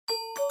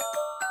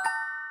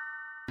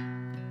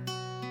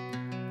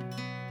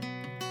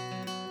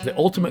The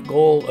ultimate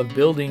goal of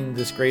building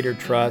this greater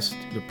trust,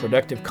 the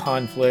productive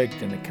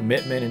conflict, and the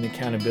commitment and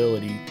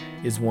accountability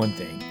is one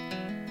thing: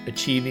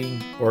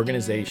 achieving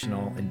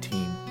organizational and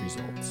team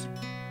results.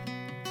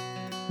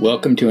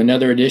 Welcome to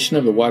another edition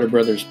of the Water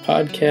Brothers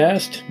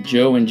podcast.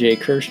 Joe and Jay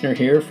Kirshner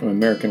here from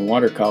American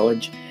Water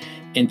College.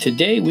 And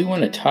today we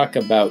want to talk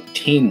about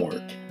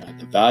teamwork,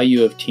 the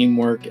value of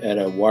teamwork at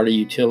a water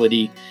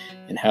utility,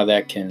 and how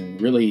that can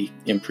really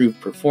improve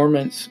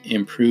performance,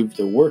 improve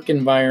the work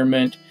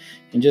environment,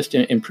 and just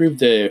improve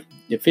the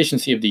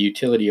efficiency of the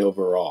utility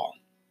overall.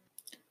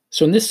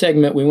 So in this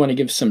segment, we want to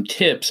give some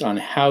tips on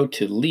how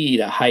to lead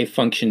a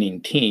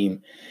high-functioning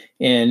team.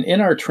 And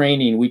in our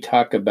training, we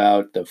talk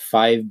about the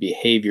 5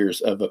 behaviors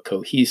of a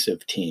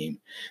cohesive team.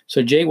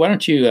 So Jay, why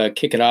don't you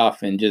kick it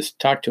off and just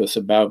talk to us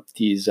about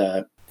these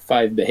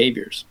 5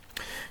 behaviors?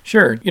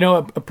 Sure. You know,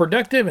 a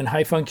productive and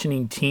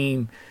high-functioning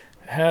team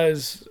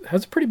has a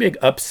pretty big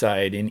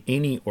upside in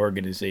any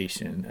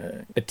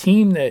organization. A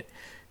team that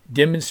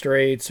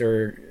demonstrates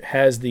or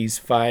has these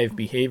 5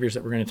 behaviors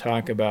that we're going to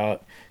talk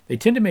about, they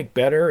tend to make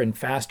better and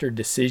faster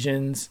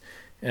decisions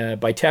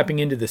by tapping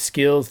into the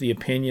skills, the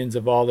opinions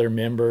of all their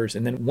members.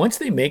 And then once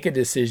they make a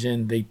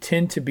decision, they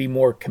tend to be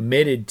more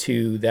committed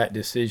to that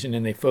decision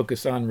and they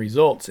focus on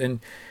results. And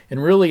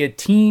really a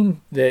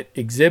team that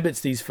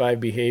exhibits these 5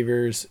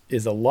 behaviors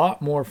is a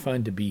lot more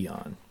fun to be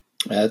on.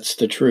 That's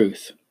the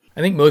truth. I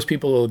think most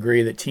people will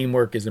agree that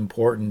teamwork is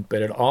important,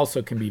 but it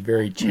also can be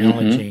very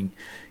challenging.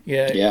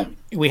 Yeah.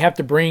 We have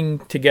to bring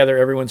together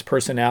everyone's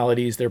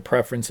personalities, their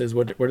preferences,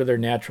 what are their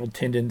natural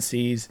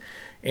tendencies,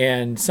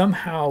 and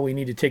somehow we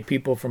need to take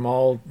people from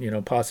all,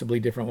 possibly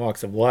different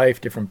walks of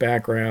life, different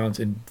backgrounds,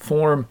 and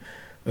form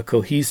a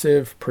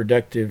cohesive,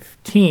 productive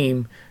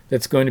team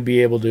that's going to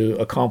be able to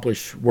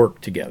accomplish work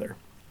together.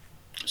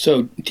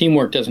 So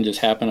teamwork doesn't just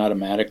happen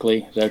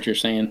automatically. Is that what you're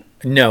saying?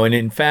 No, and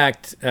in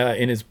fact,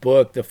 in his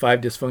book, The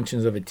 5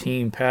 Dysfunctions of a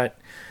Team, Pat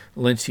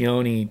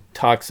Lencioni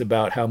talks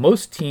about how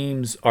most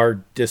teams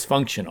are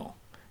dysfunctional.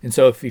 And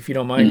so if you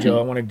don't mind, Joe,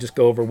 I want to just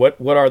go over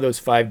what are those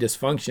 5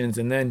 dysfunctions.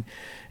 And then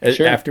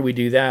after we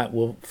do that,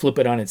 we'll flip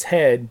it on its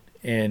head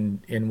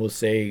and we'll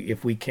say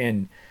if we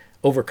can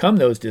overcome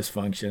those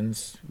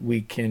dysfunctions,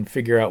 we can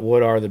figure out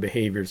what are the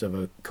behaviors of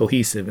a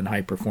cohesive and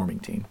high-performing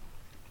team.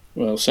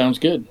 Well, sounds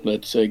good.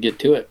 Let's get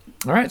to it.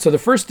 All right. So the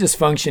first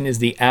dysfunction is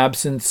the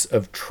absence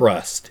of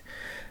trust.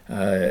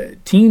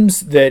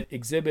 Teams that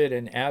exhibit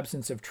an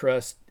absence of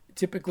trust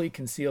typically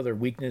conceal their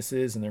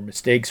weaknesses and their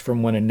mistakes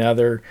from one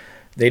another.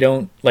 They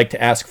don't like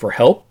to ask for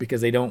help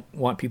because they don't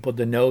want people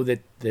to know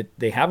that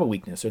they have a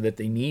weakness or that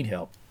they need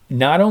help.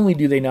 Not only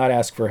do they not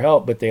ask for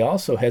help, but they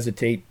also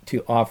hesitate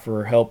to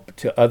offer help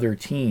to other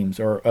teams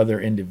or other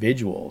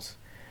individuals.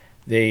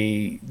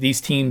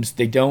 These teams,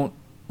 they don't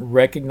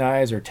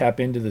recognize or tap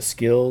into the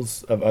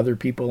skills of other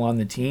people on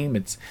the team.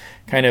 It's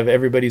kind of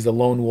everybody's a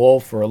lone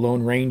wolf or a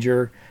lone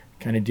ranger,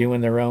 kind of doing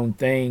their own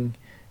thing.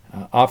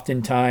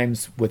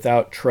 Oftentimes,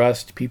 without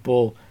trust,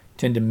 people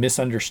tend to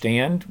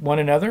misunderstand one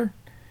another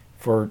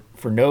for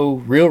no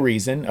real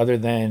reason other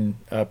than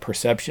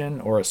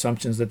perception or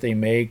assumptions that they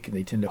make.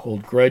 They tend to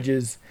hold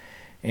grudges.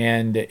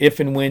 And if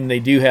and when they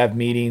do have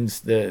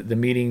meetings, the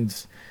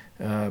meetings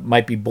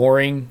might be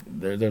boring.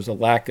 There's a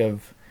lack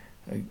of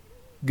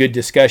good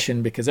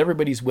discussion because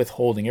everybody's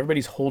withholding.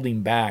 Everybody's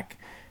holding back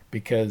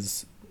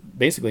because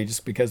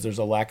there's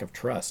a lack of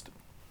trust.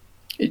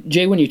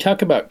 Jay, when you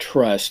talk about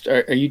trust,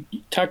 are you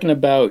talking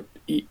about,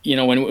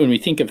 when we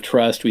think of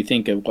trust, we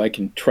think of I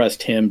can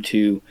trust him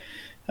to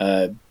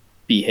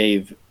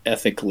behave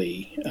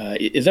ethically.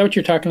 Is that what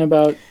you're talking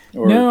about?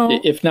 Or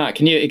no. If not,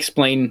 can you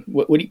explain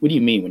what do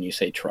you mean when you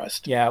say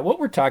trust? Yeah, what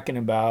we're talking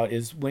about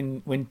is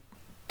when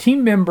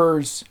team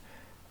members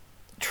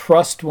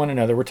trust one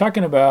another. We're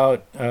talking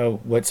about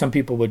what some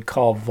people would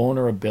call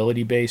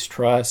vulnerability-based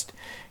trust.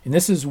 And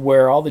this is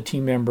where all the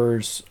team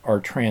members are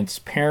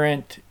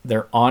transparent,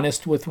 they're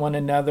honest with one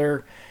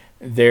another,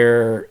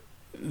 they're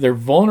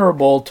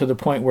vulnerable to the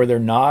point where they're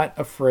not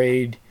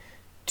afraid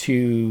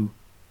to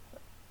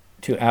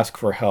ask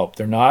for help.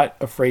 They're not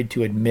afraid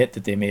to admit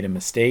that they made a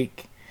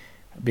mistake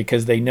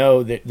because they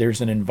know that there's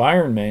an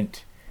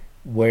environment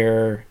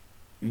where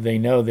they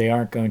know they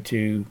aren't going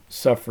to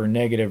suffer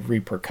negative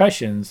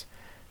repercussions,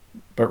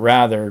 but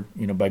rather,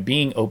 by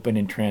being open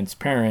and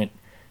transparent,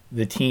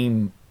 the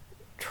team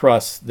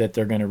trusts that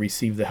they're going to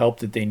receive the help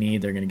that they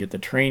need, they're going to get the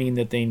training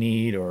that they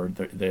need, or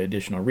the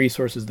additional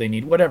resources they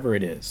need, whatever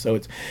it is. So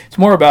it's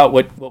more about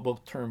what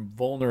we'll term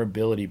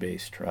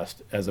vulnerability-based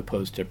trust as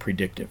opposed to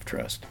predictive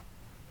trust.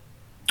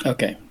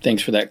 Okay,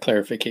 thanks for that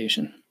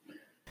clarification.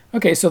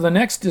 Okay, so the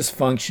next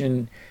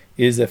dysfunction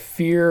is a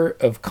fear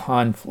of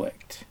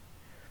conflict.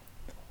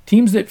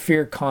 Teams that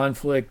fear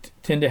conflict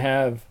tend to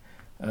have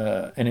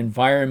an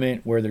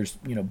environment where there's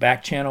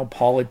back channel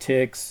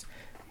politics.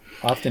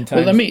 Oftentimes,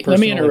 Well, let me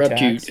personal interrupt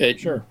attacks. you,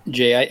 Sure.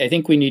 Jay. I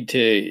think we need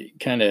to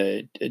kind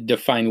of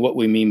define what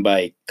we mean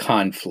by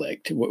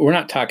conflict. We're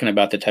not talking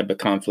about the type of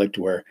conflict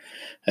where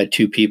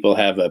two people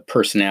have a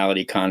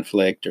personality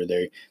conflict or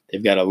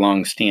they've got a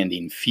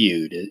long-standing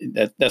feud.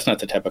 That's not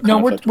the type of No,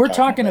 conflict we're we're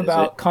talking talking about, is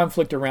it? about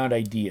conflict around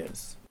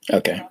ideas.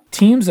 Okay.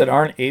 Teams that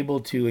aren't able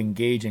to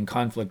engage in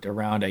conflict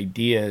around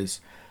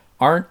ideas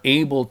aren't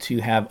able to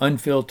have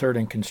unfiltered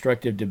and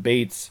constructive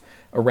debates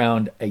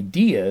around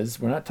ideas.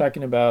 We're not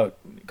talking about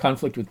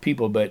conflict with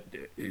people, but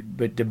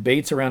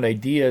debates around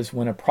ideas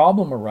when a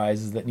problem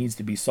arises that needs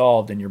to be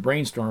solved, and you're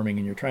brainstorming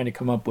and you're trying to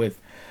come up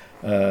with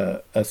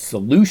a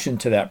solution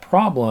to that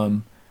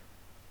problem.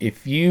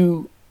 If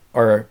you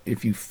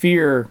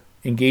fear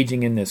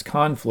engaging in this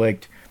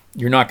conflict,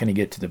 you're not going to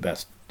get to the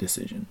best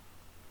decision.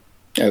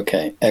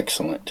 Okay,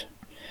 excellent.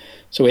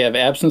 So we have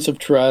absence of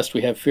trust,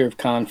 we have fear of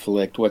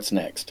conflict. What's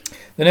next?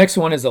 The next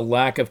one is a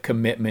lack of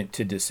commitment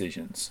to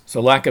decisions.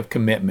 So lack of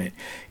commitment.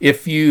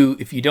 If you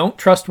don't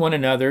trust one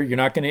another, you're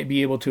not going to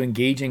be able to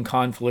engage in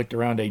conflict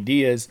around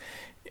ideas.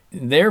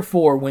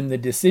 Therefore, when the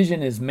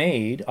decision is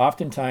made,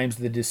 oftentimes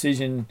the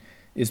decision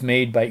is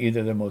made by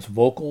either the most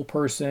vocal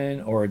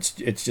person or it's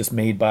just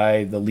made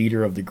by the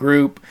leader of the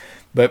group.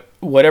 But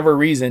whatever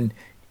reason,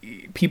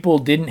 people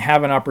didn't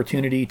have an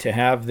opportunity to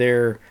have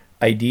their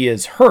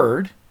ideas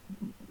heard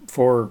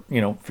for,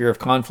 fear of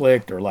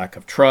conflict or lack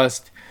of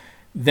trust,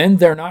 then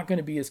they're not going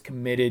to be as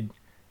committed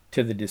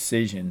to the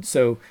decision.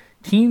 So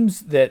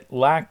teams that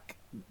lack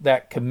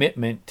that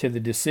commitment to the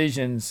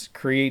decisions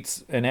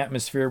creates an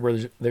atmosphere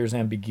where there's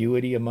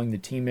ambiguity among the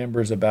team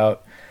members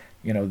about,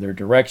 their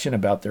direction,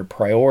 about their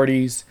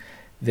priorities.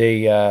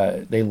 They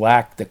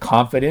lack the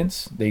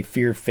confidence. They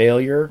fear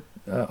failure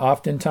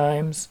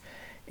oftentimes,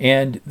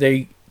 and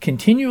they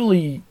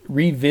continually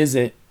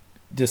revisit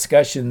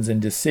discussions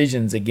and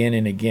decisions again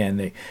and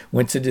again.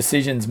 Once a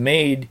decision's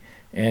made,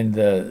 and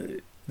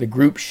the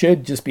group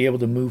should just be able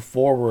to move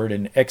forward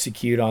and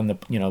execute on the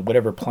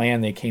whatever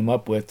plan they came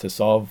up with to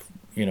solve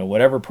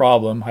whatever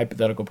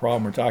hypothetical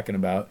problem we're talking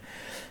about.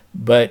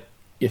 But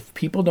if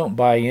people don't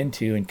buy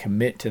into and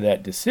commit to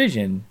that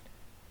decision,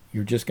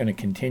 you're just going to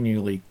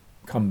continually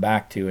come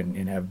back to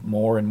and have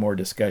more and more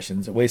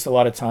discussions. It wastes a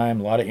lot of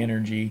time, a lot of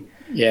energy.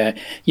 Yeah.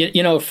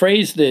 A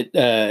phrase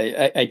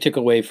that I took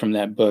away from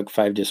that book,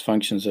 Five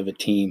Dysfunctions of a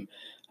Team,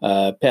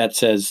 Pat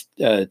says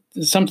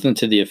something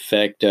to the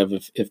effect of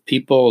if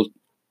people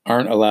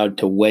aren't allowed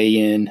to weigh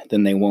in,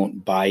 then they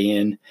won't buy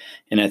in.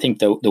 And I think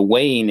the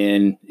weighing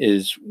in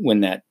is when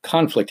that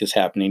conflict is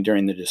happening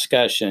during the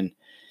discussion.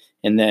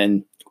 And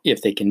then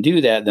if they can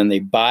do that, then they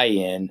buy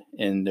in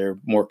and they're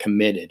more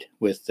committed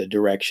with the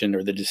direction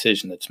or the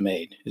decision that's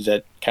made. Is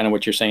that kind of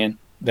what you're saying?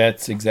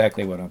 That's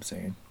exactly what I'm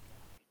saying.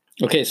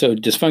 Okay, so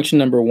dysfunction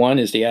number 1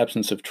 is the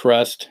absence of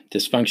trust.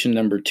 Dysfunction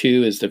number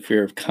 2 is the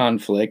fear of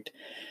conflict.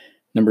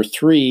 Number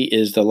 3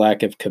 is the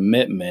lack of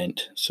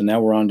commitment. So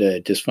now we're on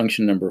to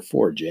dysfunction number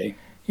 4, Jay.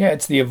 Yeah,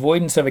 it's the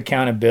avoidance of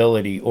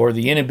accountability, or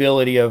the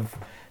inability of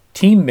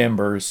team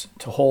members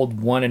to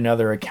hold one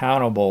another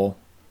accountable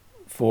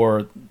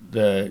for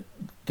the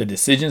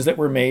decisions that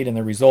were made and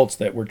the results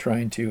that we're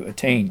trying to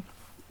attain.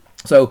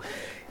 So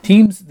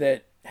teams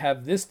that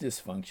have this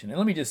dysfunction, and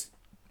let me just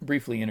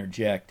briefly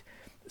interject,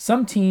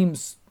 some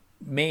teams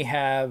may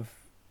have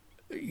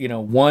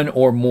one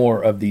or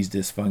more of these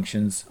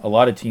dysfunctions. A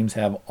lot of teams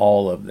have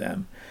all of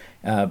them.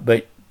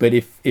 But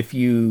if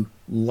you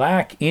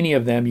lack any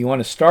of them, you want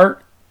to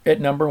start at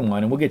number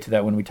 1, and we'll get to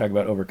that when we talk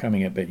about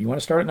overcoming it, but you want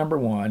to start at number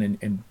 1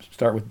 and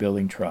start with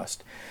building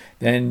trust.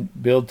 Then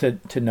build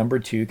to number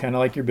 2, kind of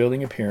like you're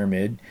building a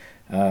pyramid.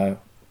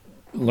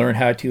 Learn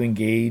how to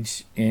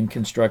engage in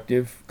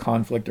constructive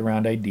conflict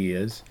around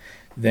ideas.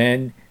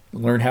 Then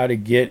learn how to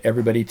get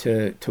everybody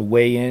to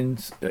weigh in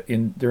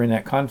during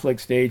that conflict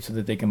stage so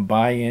that they can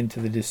buy into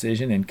the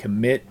decision and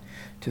commit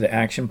to the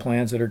action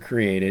plans that are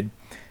created.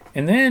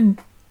 And then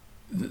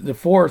the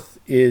fourth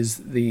is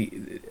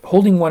the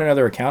holding one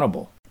another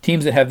accountable.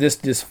 Teams that have this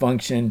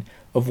dysfunction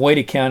avoid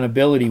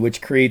accountability,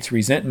 which creates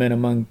resentment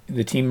among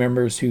the team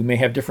members who may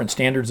have different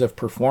standards of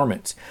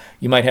performance.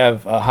 You might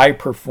have high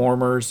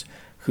performers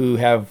who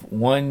have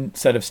one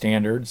set of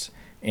standards,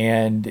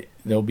 and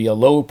there'll be a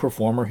low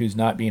performer who's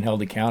not being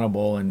held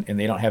accountable, and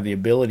they don't have the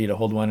ability to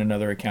hold one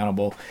another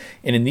accountable.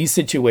 And in these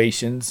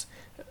situations,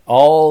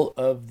 all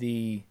of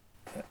the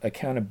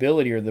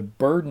accountability or the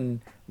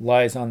burden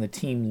lies on the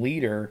team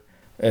leader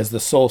as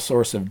the sole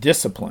source of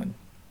discipline.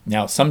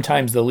 Now,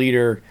 sometimes the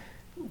leader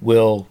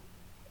will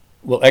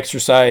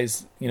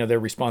exercise, their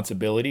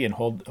responsibility and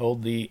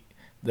hold the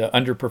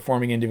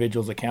underperforming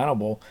individuals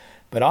accountable.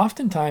 But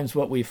oftentimes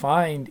what we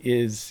find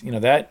is,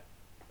 that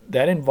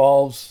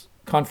involves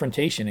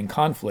confrontation and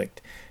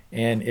conflict.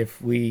 And if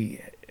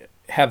we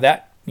have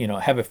that,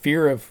 have a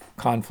fear of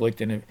conflict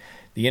and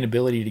the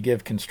inability to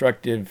give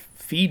constructive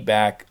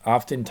feedback,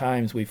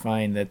 oftentimes we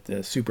find that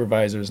the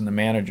supervisors and the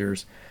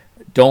managers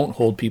don't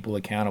hold people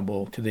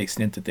accountable to the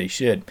extent that they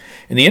should.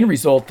 And the end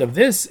result of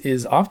this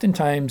is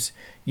oftentimes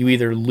You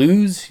either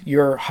lose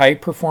your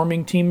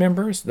high-performing team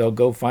members, they'll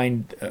go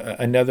find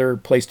another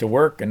place to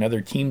work,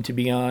 another team to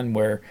be on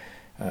where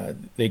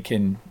they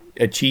can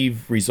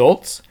achieve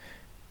results,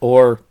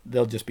 or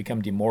they'll just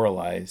become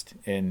demoralized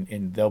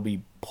and they'll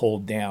be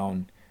pulled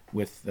down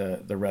with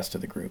the rest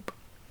of the group.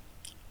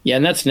 Yeah,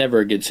 and that's never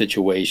a good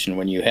situation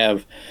when you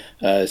have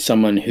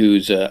someone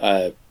who's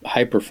a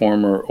high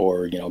performer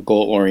or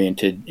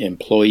goal-oriented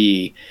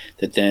employee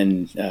that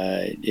then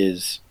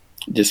is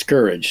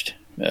discouraged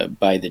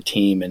by the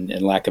team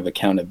and lack of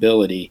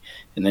accountability,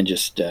 and then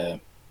just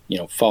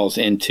falls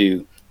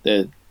into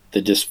the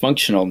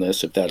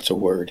dysfunctionalness, if that's a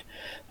word,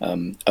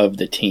 of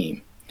the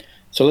team.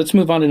 So let's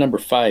move on to number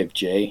 5,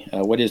 Jay.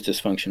 What is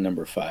dysfunction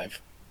number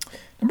 5?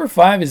 Number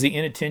 5 is the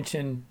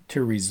inattention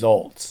to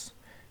results.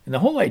 And the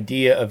whole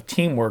idea of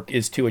teamwork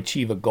is to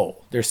achieve a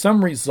goal. There's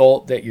some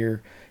result that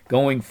you're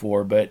going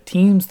for, but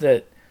teams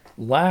that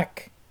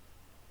lack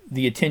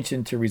the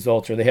attention to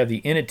results, or they have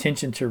the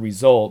inattention to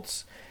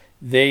results,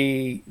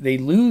 they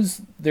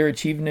lose their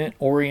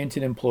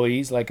achievement-oriented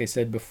employees, like I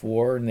said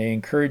before, and they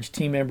encourage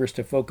team members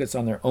to focus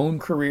on their own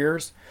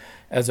careers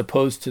as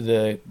opposed to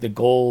the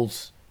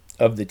goals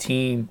of the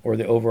team or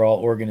the overall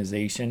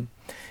organization.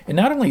 And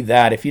not only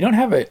that, if you don't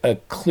have a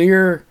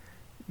clear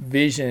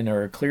vision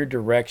or a clear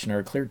direction or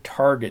a clear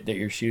target that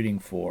you're shooting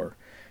for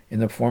in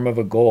the form of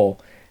a goal,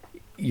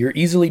 you're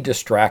easily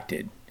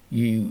distracted.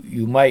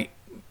 You might,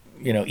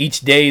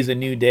 each day is a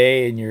new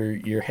day and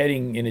you're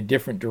heading in a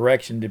different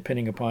direction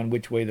depending upon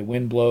which way the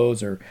wind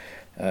blows, or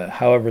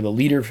however the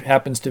leader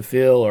happens to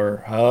feel,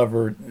 or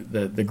however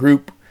the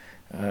group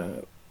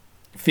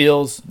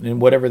feels,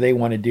 and whatever they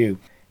want to do.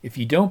 If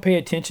you don't pay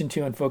attention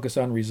to and focus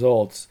on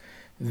results,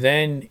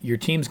 then your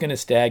team's going to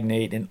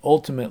stagnate and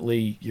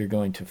ultimately you're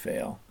going to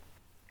fail.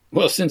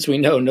 Well, since we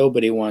know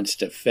nobody wants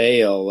to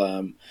fail,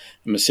 I'm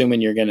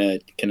assuming you're going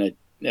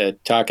to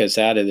talk us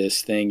out of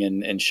this thing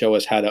and show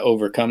us how to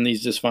overcome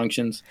these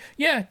dysfunctions.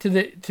 Yeah, to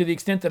the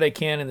extent that I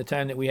can in the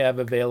time that we have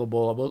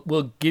available,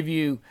 we'll give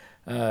you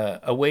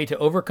a way to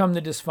overcome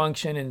the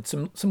dysfunction and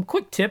some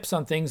quick tips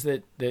on things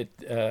that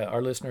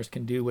our listeners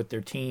can do with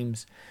their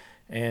teams.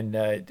 And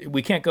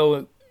we can't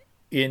go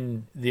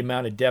in the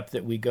amount of depth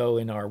that we go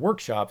in our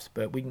workshops,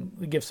 but we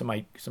give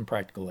some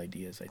practical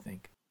ideas, I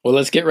think. Well,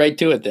 let's get right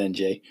to it then,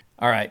 Jay.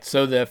 All right,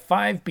 so the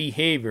 5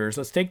 behaviors,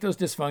 let's take those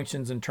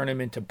dysfunctions and turn them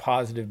into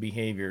positive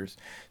behaviors.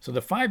 So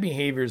the 5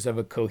 behaviors of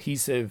a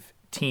cohesive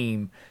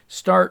team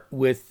start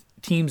with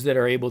teams that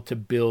are able to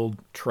build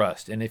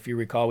trust. And if you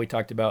recall, we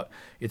talked about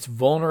it's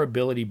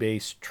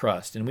vulnerability-based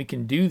trust. And we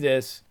can do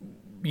this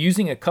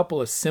using a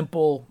couple of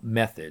simple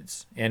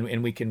methods,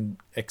 and we can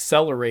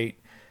accelerate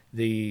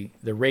the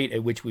rate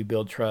at which we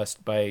build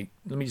trust by,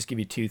 let me just give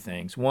you 2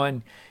 things.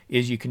 One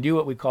is you can do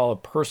what we call a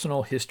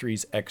personal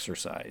histories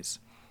exercise.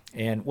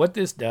 And what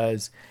this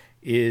does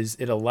is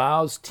it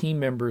allows team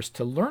members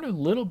to learn a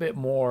little bit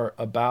more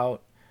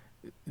about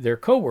their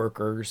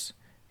coworkers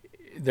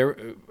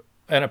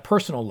at a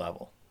personal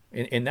level.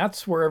 And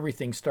that's where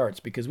everything starts,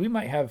 because we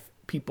might have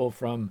people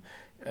from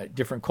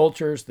different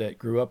cultures that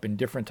grew up in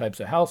different types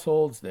of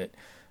households, that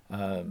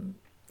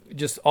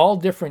just all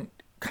different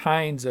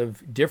kinds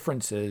of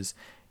differences,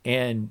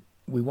 and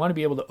we want to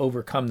be able to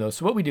overcome those.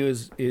 So what we do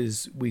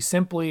is we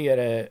simply,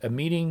 at a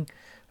meeting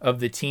of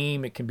the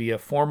team, it can be a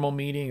formal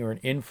meeting or an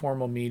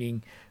informal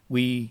meeting,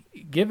 we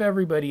give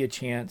everybody a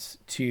chance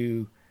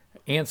to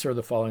answer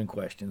the following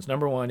questions.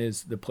 Number 1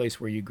 is the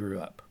place where you grew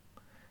up.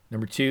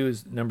 Number 2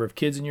 is the number of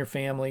kids in your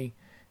family.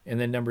 And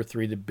then number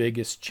 3, the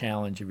biggest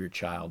challenge of your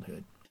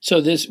childhood.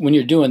 So when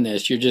you're doing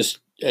this, you're just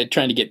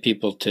trying to get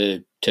people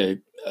to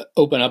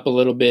open up a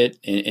little bit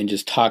and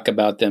just talk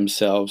about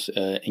themselves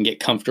and get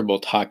comfortable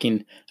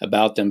talking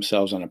about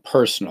themselves on a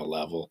personal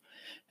level,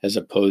 as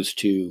opposed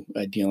to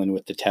dealing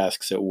with the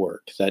tasks at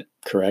work. Is that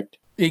correct?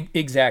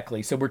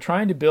 Exactly. So we're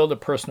trying to build a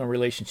personal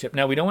relationship.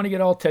 Now, we don't want to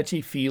get all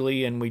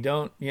touchy-feely, and we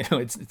don't,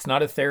 it's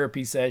not a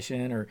therapy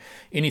session or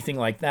anything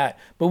like that.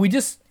 But we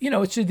just,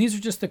 these are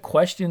just the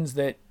questions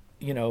that,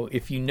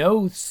 if you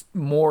know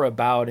more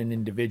about an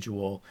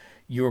individual,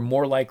 you're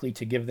more likely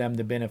to give them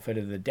the benefit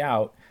of the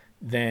doubt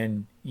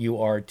than you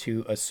are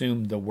to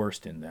assume the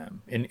worst in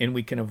them. And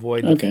we can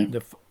avoid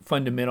the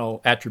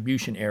fundamental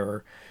attribution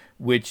error,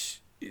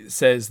 which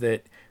says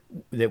that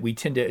we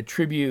tend to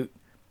attribute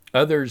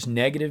others'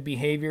 negative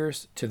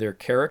behaviors to their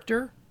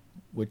character,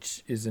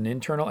 which is an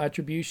internal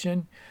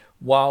attribution,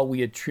 while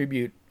we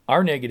attribute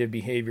our negative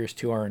behaviors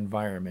to our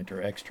environment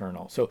or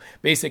external. So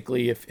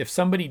basically, if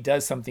somebody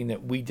does something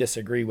that we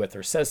disagree with,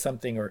 or says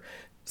something, or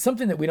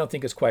something that we don't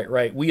think is quite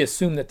right, we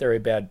assume that they're a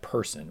bad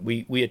person.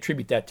 We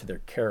attribute that to their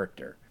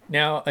character.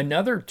 Now,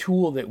 another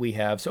tool that we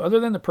have, so other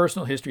than the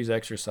personal histories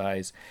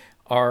exercise,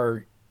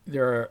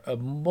 there are a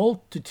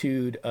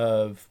multitude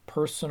of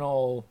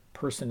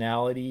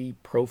personality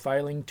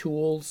profiling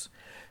tools,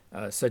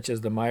 such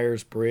as the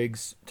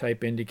Myers-Briggs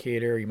type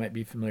indicator. You might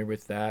be familiar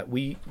with that.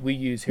 We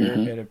use here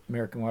at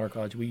American Water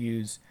College, we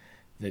use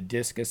the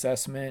DISC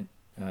assessment,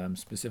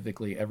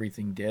 specifically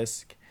everything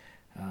DISC.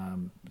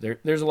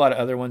 There's a lot of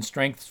other ones.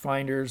 Strengths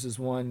Finders is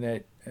one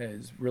that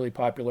is really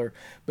popular,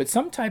 but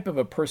some type of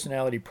a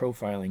personality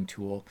profiling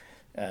tool.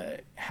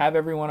 Have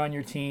everyone on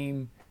your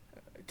team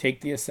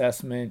take the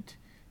assessment,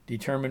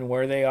 determine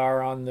where they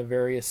are on the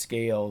various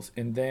scales,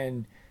 and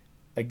then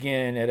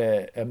again at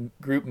a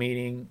group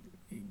meeting,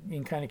 you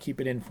can kind of keep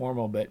it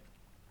informal, but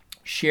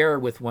share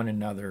with one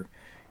another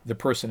the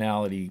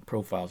personality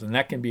profiles. And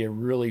that can be a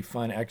really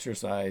fun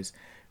exercise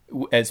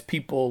as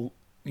people,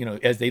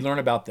 as they learn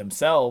about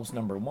themselves,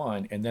 number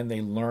one, and then they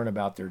learn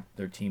about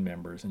their team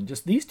members. And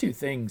just these two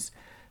things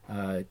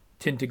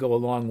tend to go a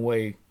long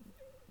way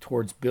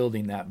towards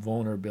building that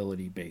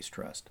vulnerability-based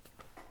trust.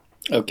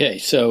 Okay,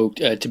 so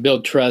to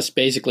build trust,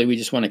 basically we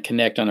just want to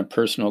connect on a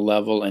personal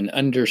level and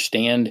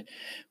understand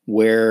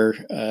where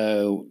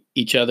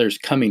each other's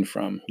coming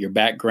from, your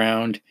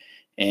background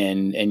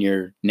and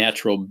your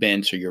natural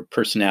bents or your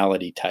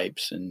personality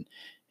types, and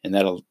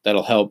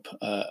that'll help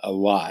a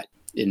lot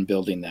in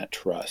building that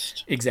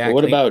trust. Exactly.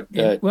 Well, what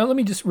about? Well, let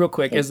me just real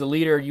quick. As the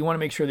leader, you want to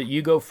make sure that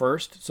you go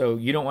first. So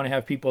you don't want to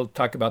have people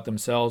talk about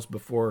themselves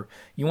before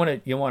you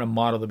want to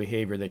model the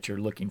behavior that you're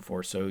looking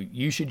for. So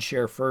you should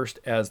share first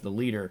as the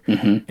leader,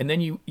 and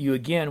then you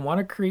again want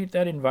to create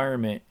that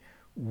environment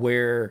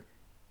where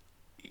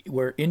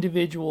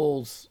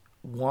individuals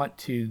want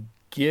to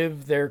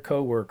give their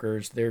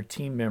coworkers, their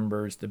team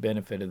members, the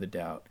benefit of the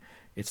doubt.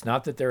 It's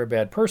not that they're a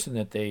bad person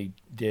that they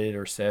did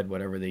or said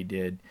whatever they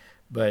did,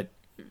 but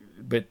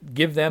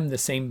give them the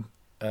same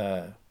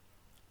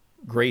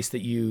grace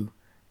that you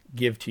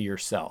give to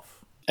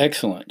yourself.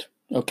 Excellent.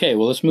 Okay,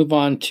 well, let's move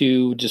on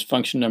to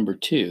dysfunction number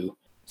 2.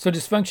 So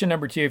dysfunction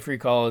number 2, if you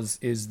recall,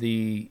 is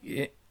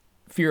the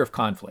fear of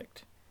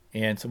conflict.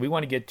 And so we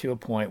want to get to a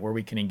point where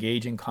we can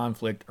engage in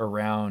conflict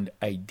around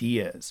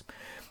ideas.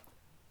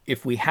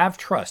 If we have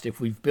trust, if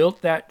we've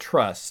built that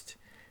trust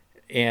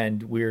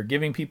and we're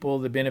giving people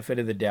the benefit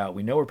of the doubt,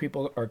 we know where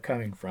people are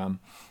coming from,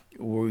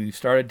 we've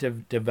started to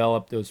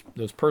develop those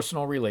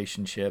personal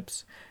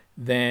relationships,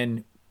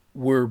 then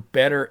we're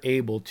better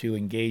able to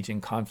engage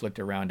in conflict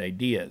around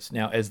ideas.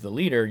 Now, as the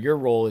leader, your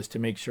role is to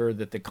make sure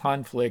that the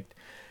conflict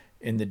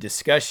and the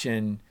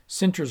discussion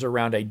centers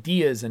around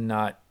ideas and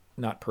not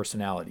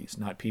personalities,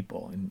 not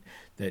people. And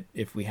that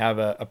if we have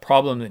a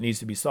problem that needs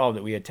to be solved,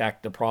 that we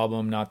attack the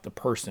problem, not the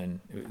person,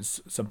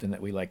 is something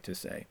that we like to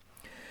say.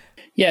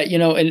 Yeah,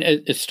 and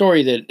a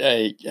story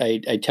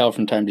that I tell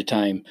from time to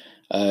time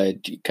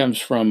comes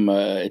from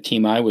a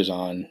team I was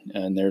on,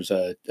 and there's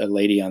a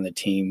lady on the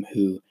team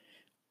who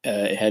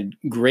had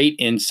great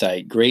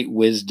insight, great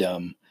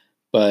wisdom,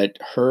 but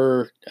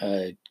her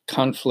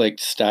conflict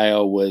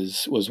style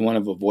was one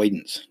of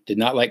avoidance. Did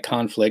not like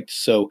conflict.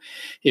 So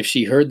if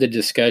she heard the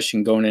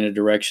discussion going in a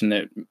direction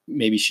that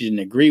maybe she didn't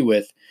agree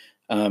with,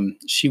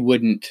 she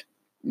wouldn't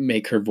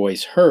make her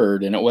voice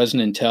heard. And it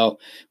wasn't until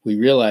we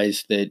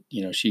realized that,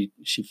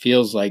 she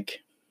feels like,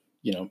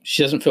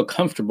 she doesn't feel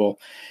comfortable.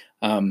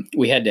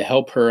 We had to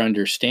help her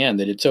understand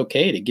that it's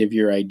okay to give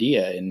your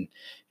idea. And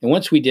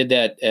once we did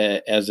that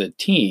as a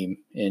team,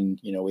 and,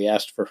 we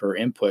asked for her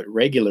input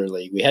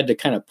regularly, we had to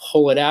kind of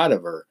pull it out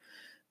of her.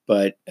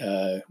 But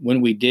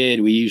when we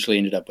did, we usually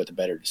ended up with a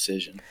better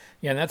decision.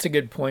 Yeah, and that's a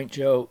good point,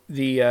 Joe.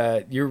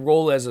 Your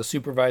role as a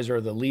supervisor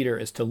or the leader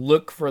is to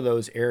look for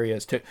those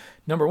areas to,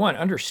 number one,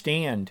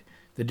 understand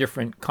the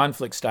different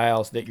conflict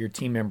styles that your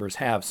team members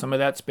have. Some of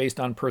that's based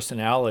on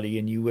personality,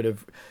 and you would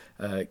have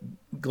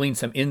gleaned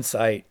some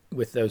insight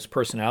with those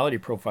personality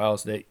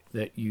profiles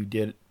that you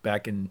did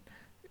back in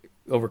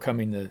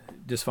overcoming the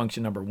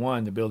dysfunction number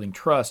 1, the building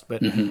trust.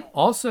 But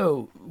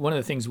also, one of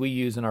the things we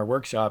use in our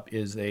workshop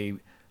is a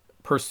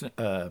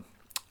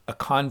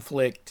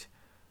conflict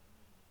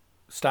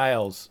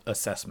styles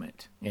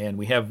assessment, and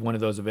we have one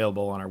of those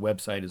available on our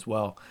website as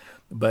well.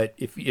 But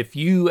if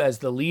you as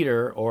the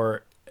leader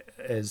or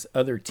as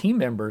other team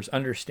members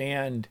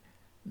understand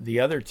the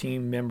other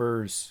team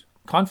members'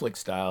 conflict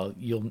style,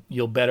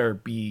 you'll better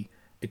be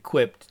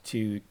equipped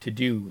to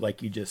do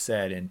like you just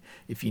said. And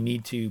if you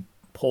need to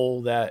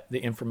pull the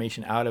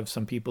information out of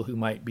some people who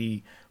might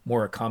be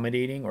more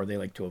accommodating or they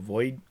like to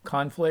avoid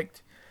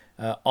conflict,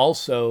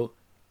 also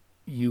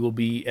you will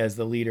be, as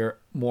the leader,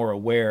 more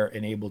aware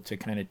and able to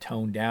kind of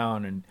tone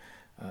down and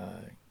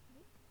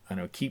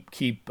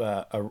keep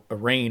a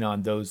rein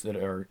on those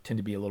that tend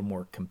to be a little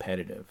more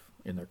competitive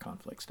in their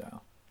conflict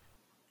style.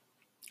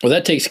 Well,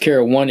 that takes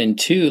care of 1 and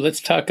 2.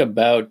 Let's talk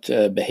about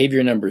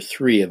behavior number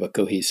 3 of a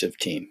cohesive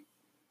team.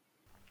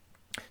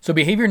 So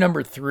behavior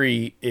number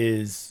 3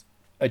 is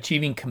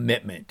achieving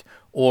commitment,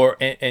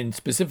 and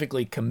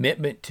specifically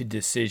commitment to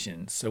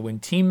decisions. So when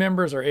team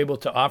members are able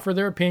to offer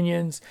their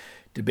opinions,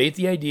 debate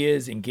the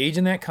ideas, engage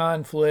in that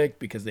conflict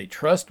because they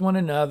trust one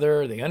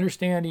another, they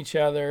understand each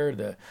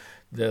other,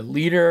 the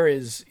leader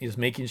is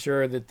making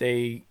sure that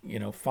they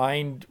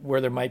find where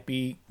there might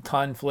be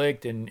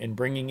conflict and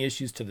bringing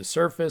issues to the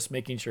surface,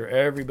 making sure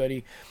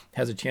everybody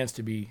has a chance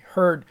to be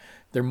heard,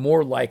 they're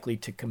more likely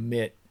to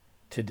commit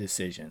to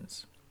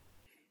decisions.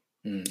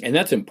 And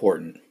that's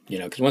important,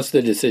 because once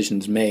the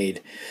decision's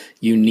made,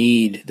 you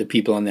need the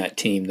people on that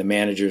team, the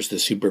managers, the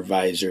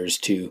supervisors,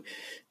 to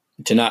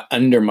to not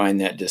undermine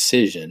that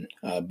decision,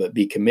 but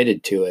be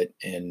committed to it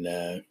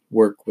and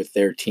work with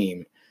their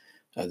team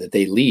that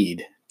they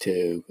lead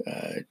to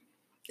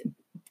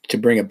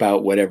bring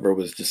about whatever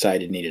was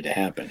decided needed to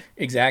happen.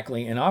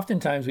 Exactly. And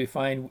oftentimes we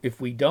find if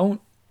we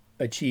don't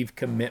achieve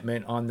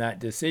commitment on that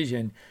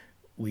decision,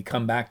 we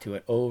come back to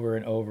it over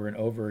and over and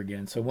over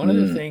again. So one of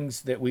the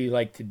things that we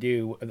like to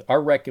do,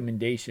 our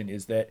recommendation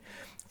is that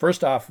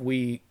first off,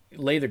 we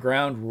lay the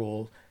ground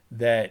rule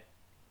that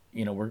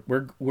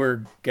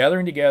we're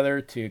gathering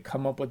together to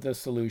come up with a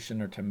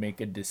solution or to make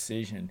a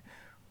decision.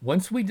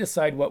 Once we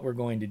decide what we're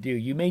going to do,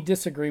 you may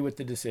disagree with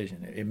the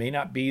decision. It may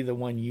not be the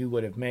one you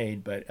would have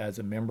made, but as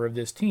a member of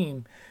this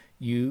team,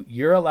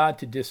 you're allowed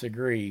to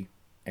disagree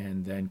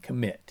and then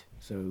commit.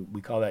 So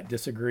we call that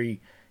disagree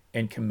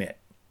and commit.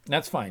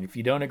 That's fine. If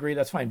you don't agree,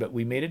 that's fine. But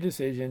we made a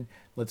decision.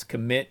 Let's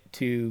commit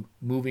to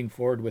moving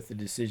forward with the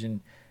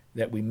decision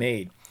that we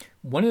made.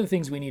 One of the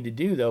things we need to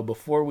do, though,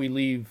 before we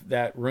leave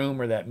that room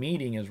or that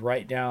meeting is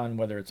write down,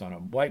 whether it's on a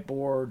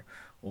whiteboard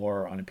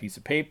or on a piece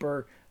of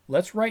paper,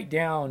 let's write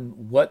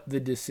down what the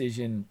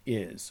decision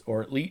is,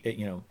 or at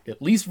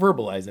least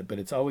verbalize it, but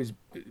it's always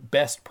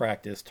best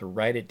practice to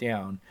write it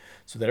down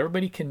so that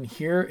everybody can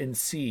hear and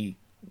see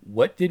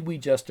what did we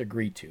just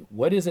agree to?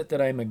 What is it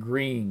that I'm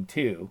agreeing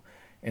to?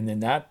 And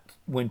then that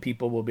when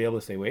people will be able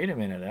to say, wait a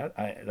minute,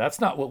 that's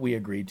not what we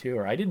agreed to,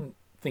 or I didn't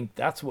think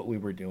that's what we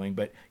were doing,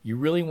 but you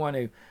really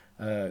want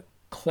to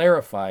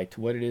clarify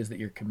to what it is that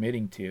you're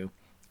committing to.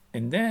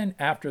 And then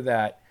after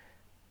that,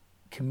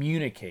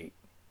 communicate.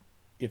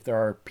 If there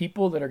are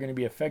people that are going to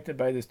be affected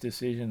by this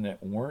decision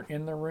that weren't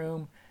in the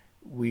room,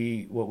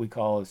 what we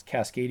call is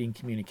cascading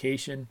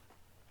communication.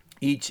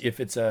 If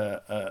it's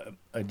a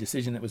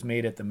decision that was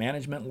made at the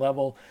management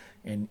level,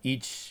 and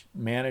each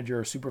manager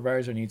or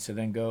supervisor needs to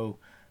then go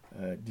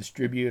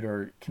distribute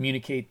or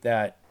communicate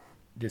that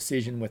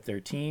decision with their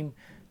team,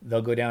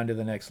 they'll go down to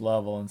the next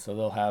level, and so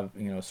they'll have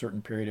a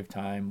certain period of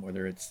time,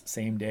 whether it's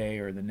same day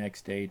or the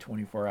next day,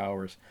 24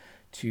 hours,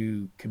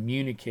 to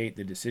communicate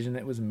the decision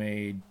that was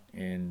made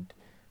and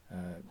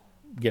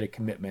get a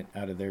commitment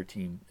out of their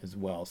team as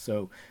well.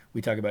 So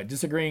we talk about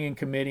disagreeing and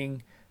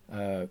committing,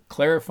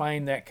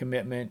 clarifying that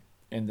commitment,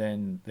 and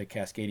then the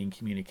cascading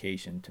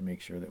communication to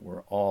make sure that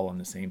we're all on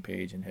the same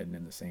page and heading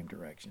in the same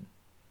direction.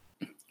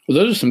 Well,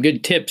 those are some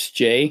good tips,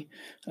 Jay.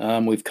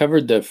 We've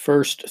covered the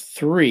first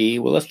three.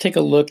 Well, let's take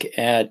a look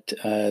at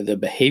the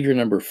behavior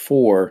number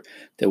 4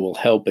 that will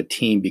help a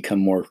team become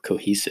more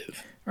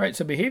cohesive. All right,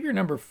 so behavior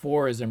number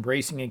 4 is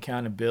embracing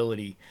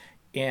accountability,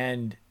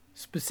 and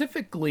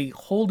specifically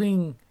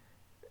holding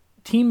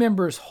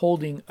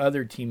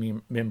other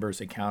team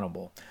members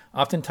accountable.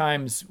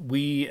 Oftentimes,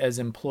 we as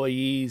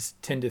employees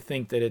tend to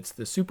think that it's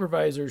the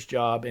supervisor's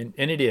job, and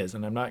it is,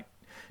 and I'm not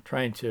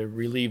trying to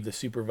relieve the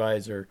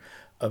supervisor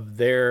of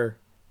their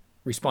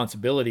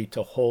responsibility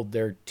to hold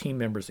their team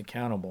members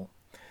accountable.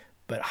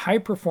 But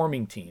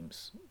high-performing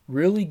teams,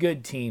 really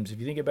good teams, if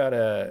you think about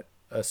a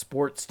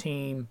sports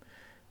team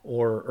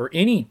or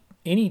any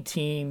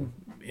team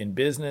in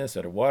business,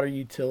 at a water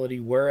utility,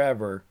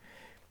 wherever,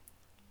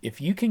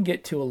 if you can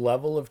get to a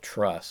level of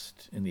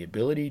trust and the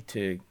ability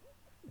to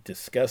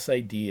discuss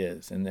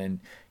ideas and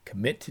then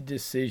commit to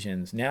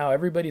decisions, now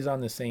everybody's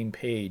on the same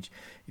page.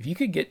 If you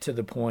could get to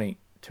the point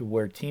to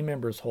where team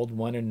members hold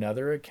one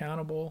another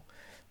accountable,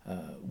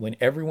 when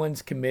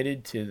everyone's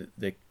committed to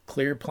the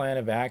clear plan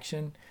of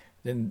action,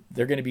 then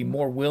they're going to be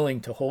more willing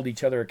to hold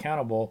each other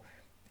accountable,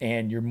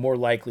 and you're more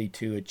likely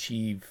to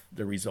achieve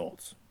the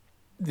results.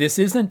 This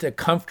isn't a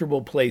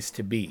comfortable place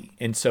to be.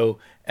 And so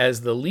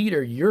as the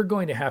leader, you're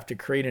going to have to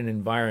create an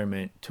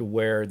environment to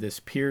where this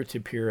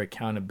peer-to-peer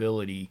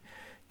accountability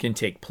can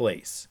take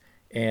place.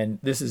 And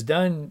this is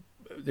done,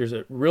 there's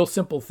a real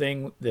simple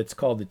thing that's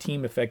called the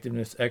team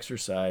effectiveness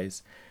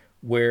exercise,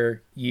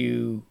 where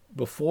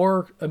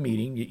before a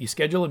meeting, you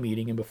schedule a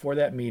meeting, and before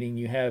that meeting,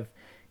 you have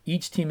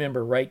each team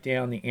member write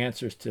down the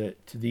answers to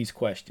these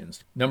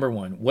questions. Number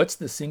 1, what's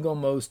the single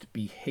most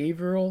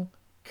behavioral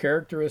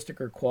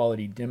characteristic or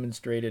quality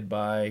demonstrated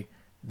by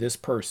this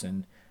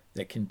person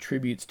that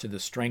contributes to the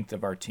strength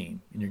of our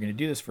team? And you're going to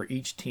do this for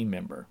each team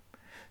member.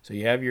 So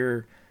you have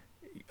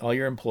all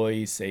your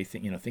employees say,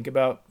 think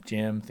about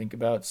Jim, think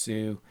about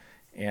Sue,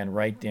 and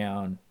write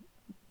down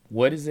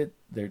what is it,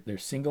 their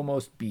single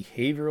most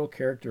behavioral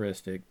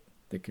characteristic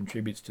that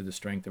contributes to the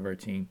strength of our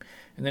team.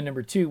 And then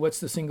number 2, what's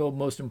the single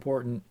most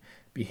important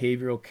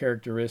behavioral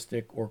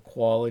characteristic or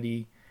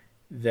quality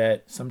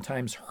that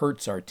sometimes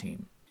hurts our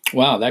team?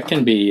 Wow, that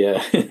can be boy.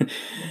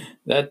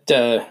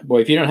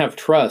 If you don't have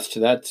trust,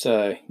 that's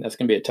going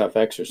to be a tough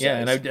exercise. Yeah,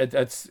 and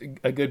that's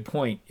a good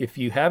point. If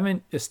you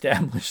haven't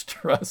established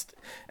trust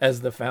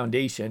as the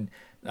foundation,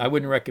 I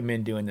wouldn't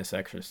recommend doing this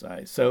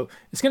exercise. So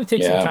it's going to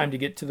take some time to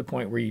get to the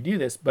point where you do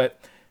this. But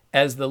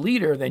as the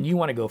leader, then you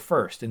want to go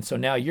first, and so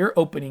now you're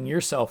opening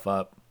yourself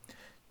up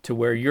to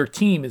where your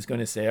team is going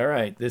to say, "All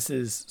right, this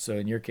is." So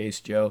in your case,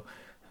 Joe,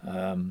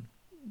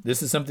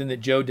 this is something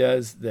that Joe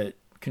does that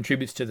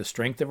contributes to the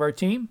strength of our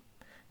team.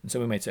 And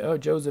so we might say, oh,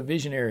 Joe's a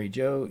visionary.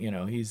 Joe,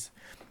 he's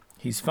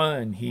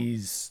fun.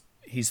 He's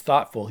he's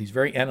thoughtful. He's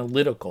very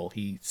analytical.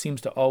 He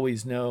seems to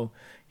always know.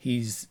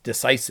 He's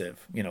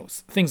decisive,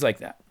 things like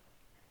that.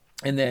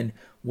 And then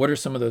what are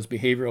some of those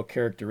behavioral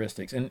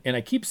characteristics? And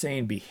I keep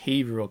saying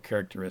behavioral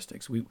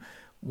characteristics. We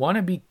want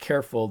to be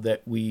careful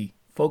that we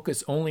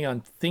focus only on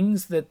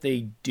things that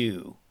they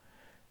do,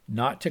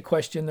 not to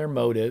question their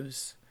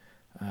motives,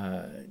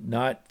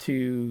 not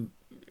to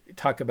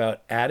talk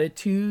about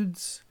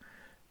attitudes,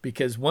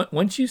 because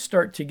once you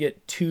start to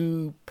get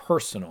too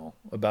personal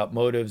about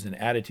motives and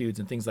attitudes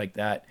and things like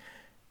that,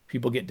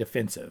 people get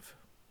defensive.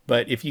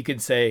 But if you can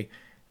say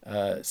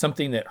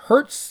something that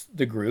hurts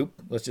the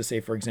group, let's just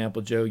say, for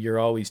example, Joe, you're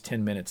always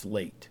 10 minutes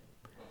late.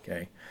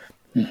 Okay.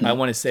 Mm-hmm. I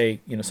want to say,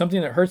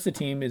 something that hurts the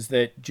team is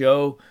that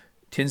Joe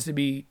tends to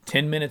be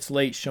 10 minutes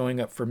late showing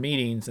up for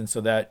meetings. And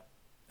so that,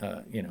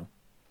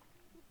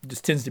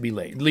 just tends to be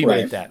late. Leave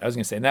it at that. I was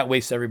going to say, and that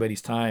wastes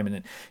everybody's time. And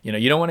then,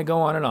 you don't want to go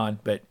on,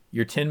 but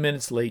you're 10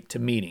 minutes late to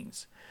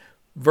meetings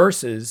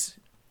versus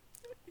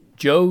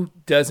Joe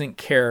doesn't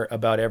care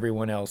about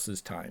everyone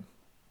else's time.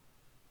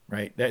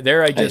 Right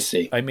there,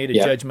 I made a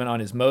judgment on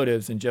his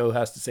motives, and Joe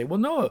has to say, well,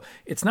 no,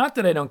 it's not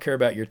that I don't care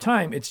about your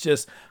time. It's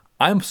just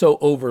I'm so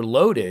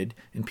overloaded,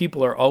 and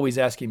people are always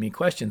asking me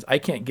questions. I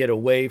can't get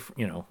away from,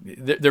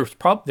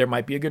 there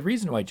might be a good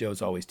reason why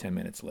Joe's always 10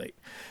 minutes late.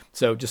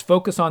 So just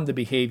focus on the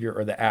behavior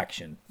or the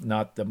action,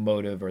 not the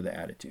motive or the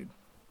attitude.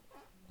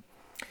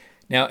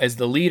 Now, as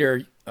the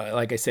leader,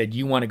 like I said,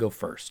 you want to go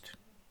first.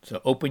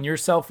 So open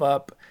yourself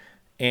up,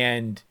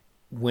 and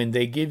when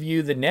they give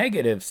you the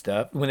negative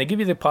stuff, when they give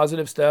you the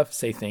positive stuff,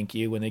 say thank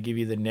you. When they give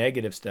you the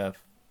negative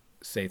stuff,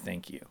 say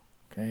thank you.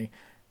 Okay.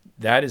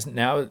 That is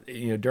now,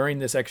 during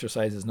this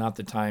exercise is not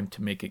the time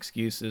to make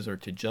excuses or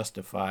to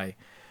justify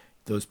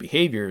those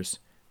behaviors.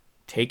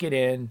 Take it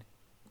in,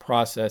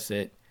 process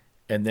it,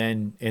 and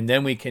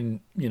then we can,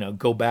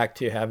 go back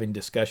to having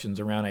discussions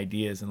around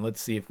ideas, and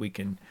let's see if we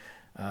can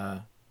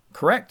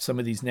correct some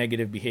of these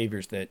negative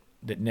behaviors that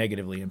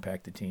negatively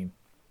impact the team.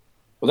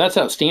 Well, that's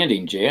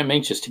outstanding, Jay. I'm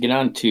anxious to get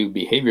on to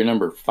behavior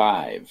number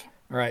 5.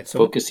 All right. So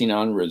focusing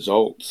on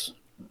results.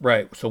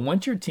 Right. So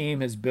once your team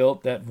has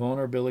built that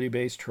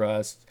vulnerability-based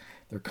trust,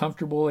 they're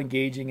comfortable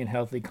engaging in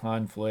healthy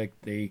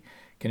conflict, they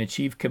can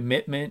achieve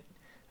commitment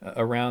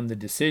around the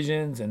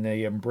decisions, and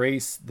they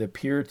embrace the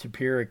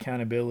peer-to-peer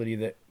accountability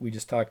that we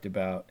just talked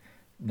about.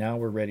 Now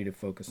we're ready to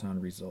focus on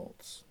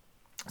results.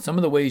 Some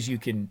of the ways you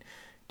can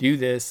do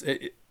this,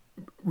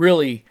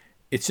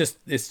 it's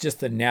just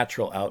the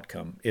natural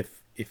outcome.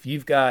 If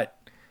you've got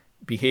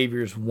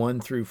behaviors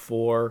 1 through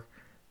 4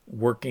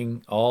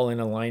 working all in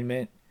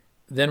alignment,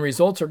 then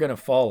results are going to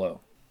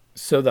follow.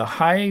 So the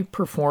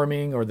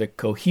high-performing or the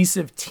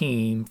cohesive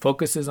team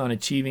focuses on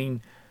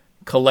achieving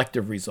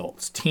collective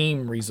results,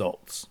 team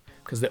results,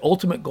 because the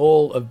ultimate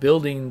goal of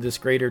building this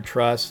greater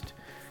trust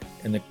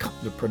and the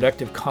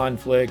productive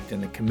conflict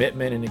and the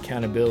commitment and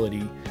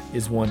accountability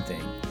is one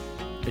thing: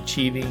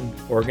 achieving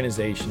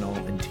organizational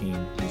and team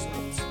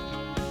results.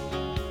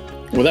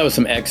 Well, that was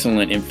some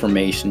excellent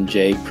information,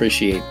 Jay.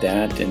 Appreciate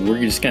that. And we're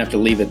just going to have to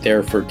leave it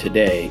there for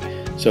today.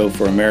 So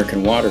for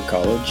American Water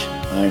College,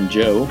 I'm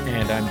Joe.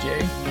 And I'm Jay.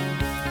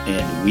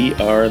 And we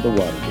are the Water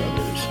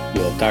Brothers.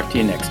 We'll talk to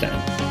you next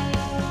time.